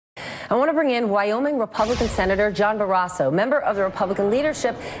I want to bring in Wyoming Republican Senator John Barrasso, member of the Republican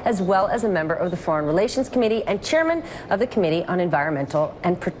leadership, as well as a member of the Foreign Relations Committee and chairman of the Committee on Environmental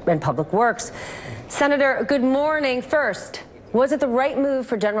and Public Works. Senator, good morning. First, was it the right move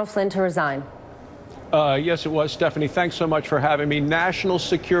for General Flynn to resign? Yes, it was, Stephanie. Thanks so much for having me. National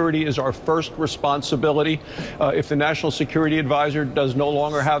security is our first responsibility. If the National Security Advisor does no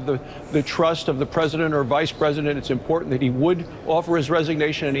longer have the trust of the president or vice president, it's important that he would offer his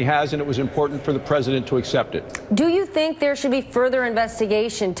resignation, and he has, and it was important for the president to accept it. Do you think there should be further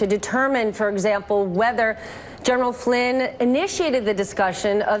investigation to determine, for example, whether General Flynn initiated the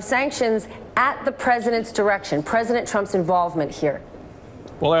discussion of sanctions at the president's direction, President Trump's involvement here?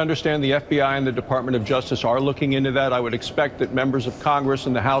 Well, I understand the FBI and the Department of Justice are looking into that. I would expect that members of Congress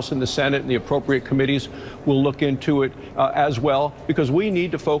and the House and the Senate and the appropriate committees will look into it as well, because we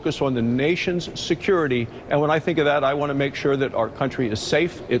need to focus on the nation's security. And when I think of that, I want to make sure that our country is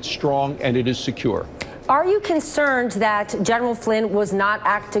safe, it's strong, and it is secure. Are you concerned that General Flynn was not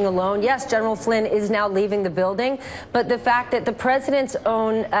acting alone? Yes, General Flynn is now leaving the building, but the fact that the president's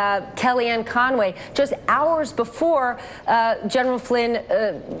own Kellyanne Conway, just hours before General Flynn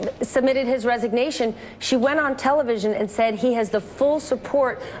submitted his resignation, she went on television and said he has the full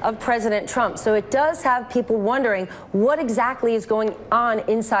support of President Trump. So it does have people wondering what exactly is going on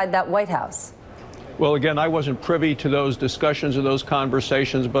inside that White House. Well, again, I wasn't privy to those discussions or those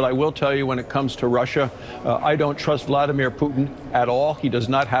conversations, but I will tell you, when it comes to Russia, I don't trust Vladimir Putin at all. He does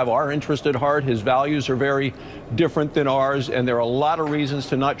not have our interest at heart. His values are very different than ours, and there are a lot of reasons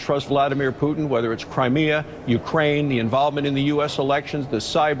to not trust Vladimir Putin, whether it's Crimea, Ukraine, the involvement in the U.S. elections, the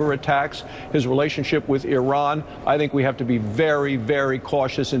cyber attacks, his relationship with Iran. I think we have to be very, very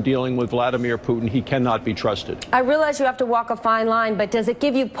cautious in dealing with Vladimir Putin. He cannot be trusted. I realize you have to walk a fine line, but does it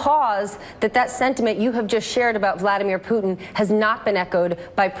give you pause that that sentiment you have just shared about Vladimir Putin has not been echoed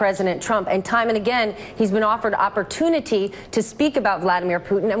by President Trump? And time and again, he's been offered opportunity to speak about Vladimir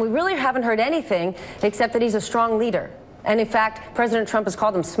Putin, and we really haven't heard anything except that he's a strong leader. And in fact, President Trump has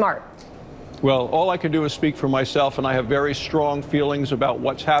called him smart. Well, all I can do is speak for myself, and I have very strong feelings about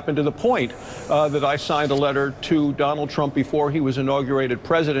what's happened, to the point that I signed a letter to Donald Trump before he was inaugurated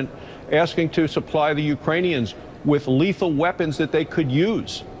president, asking to supply the Ukrainians with lethal weapons that they could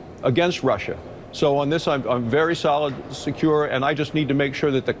use against Russia. So on this, I'm very solid, secure, and I just need to make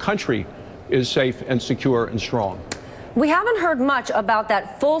sure that the country is safe and secure and strong. We haven't heard much about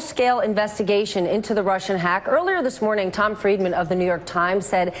that full-scale investigation into the Russian hack. Earlier this morning, Tom Friedman of the New York Times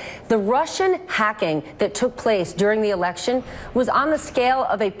said the Russian hacking that took place during the election was on the scale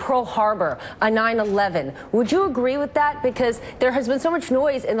of a Pearl Harbor, a 9/11. Would you agree with that? Because there has been so much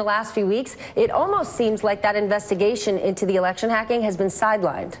noise in the last few weeks, it almost seems like that investigation into the election hacking has been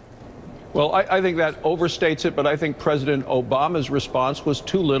sidelined. Well, I think that overstates it, but I think President Obama's response was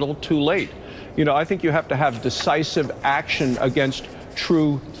too little, too late. You know, I think you have to have decisive action against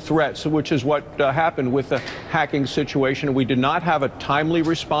true threats, which is what happened with the hacking situation. We did not have a timely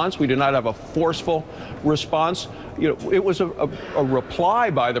response. We did not have a forceful response. You know, it was a reply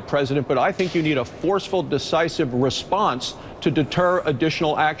by the president, but I think you need a forceful, decisive response to deter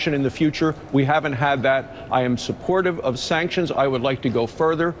additional action in the future. We haven't had that. I am supportive of sanctions. I would like to go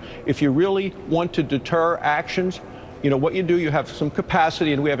further. If you really want to deter actions, you know, what you do, you have some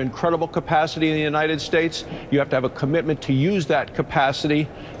capacity, and we have incredible capacity in the United States. You have to have a commitment to use that capacity,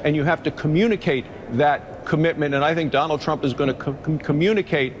 and you have to communicate that commitment. And I think Donald Trump is going to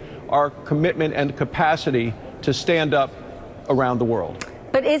communicate our commitment and capacity to stand up around the world.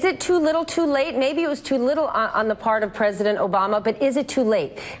 But is it too little, too late? Maybe it was too little on the part of President Obama, but is it too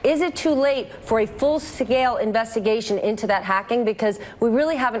late? Is it too late for a full-scale investigation into that hacking? Because we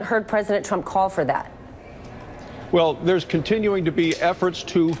really haven't heard President Trump call for that. Well, there's continuing to be efforts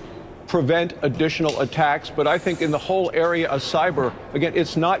to prevent additional attacks, but I think in the whole area of cyber, again,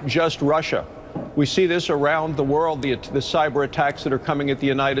 it's not just Russia. We see this around the world, the cyber attacks that are coming at the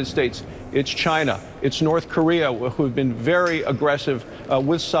United States. It's China, it's North Korea, who have been very aggressive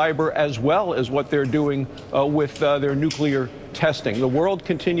with cyber, as well as what they're doing with their nuclear testing. The world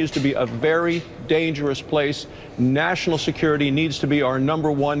continues to be a very dangerous place. National security needs to be our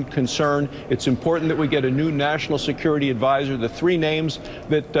 #1 concern. It's important that we get a new national security advisor. The three names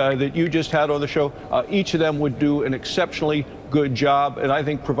that you just had on the show, each of them would do an exceptionally good job, and I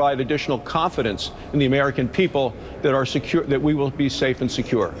think provide additional confidence in the American people that are secure, that we will be safe and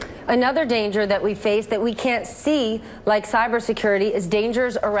secure. Another danger that we face that we can't see, like cybersecurity, is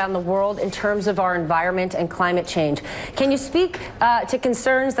dangers around the world in terms of our environment and climate change. Can you speak to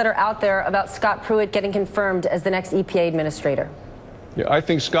concerns that are out there about Scott Pruitt getting confirmed as the next EPA administrator? Yeah, I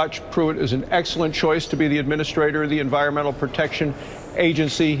think Scott Pruitt is an excellent choice to be the administrator of the Environmental Protection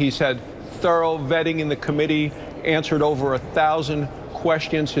agency. He's had thorough vetting in the committee, answered over 1,000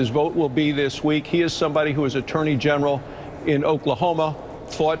 questions. His vote will be this week. He is somebody who is Attorney General in Oklahoma,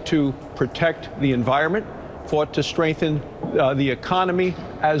 fought to protect the environment, fought to strengthen the economy,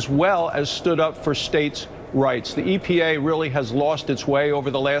 as well as stood up for states' rights. The EPA really has lost its way over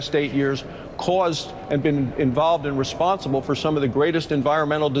the last 8 years, caused and been involved and responsible for some of the greatest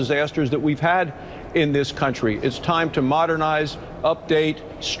environmental disasters that we've had in this country. It's time to modernize, update,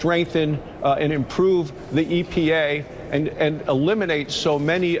 strengthen, and improve the EPA and eliminate so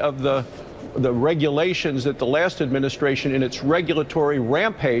many of the regulations that the last administration in its regulatory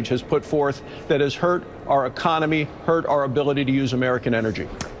rampage has put forth that has hurt our economy, hurt our ability to use American energy.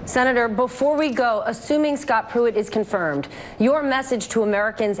 Senator, before we go, assuming Scott Pruitt is confirmed, your message to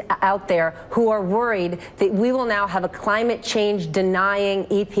Americans out there who are worried that we will now have a climate change denying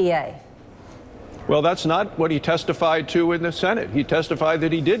EPA. Well, that's not what he testified to in the Senate. He testified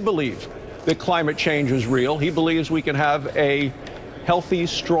that he did believe that climate change is real. He believes we can have a healthy,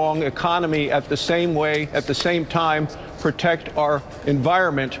 strong economy at the same time, protect our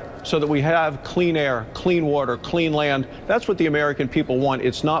environment so that we have clean air, clean water, clean land. That's what the American people want.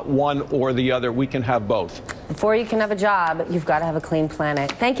 It's not one or the other. We can have both. Before you can have a job, you've got to have a clean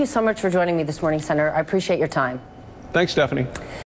planet. Thank you so much for joining me this morning, Senator. I appreciate your time. Thanks, Stephanie.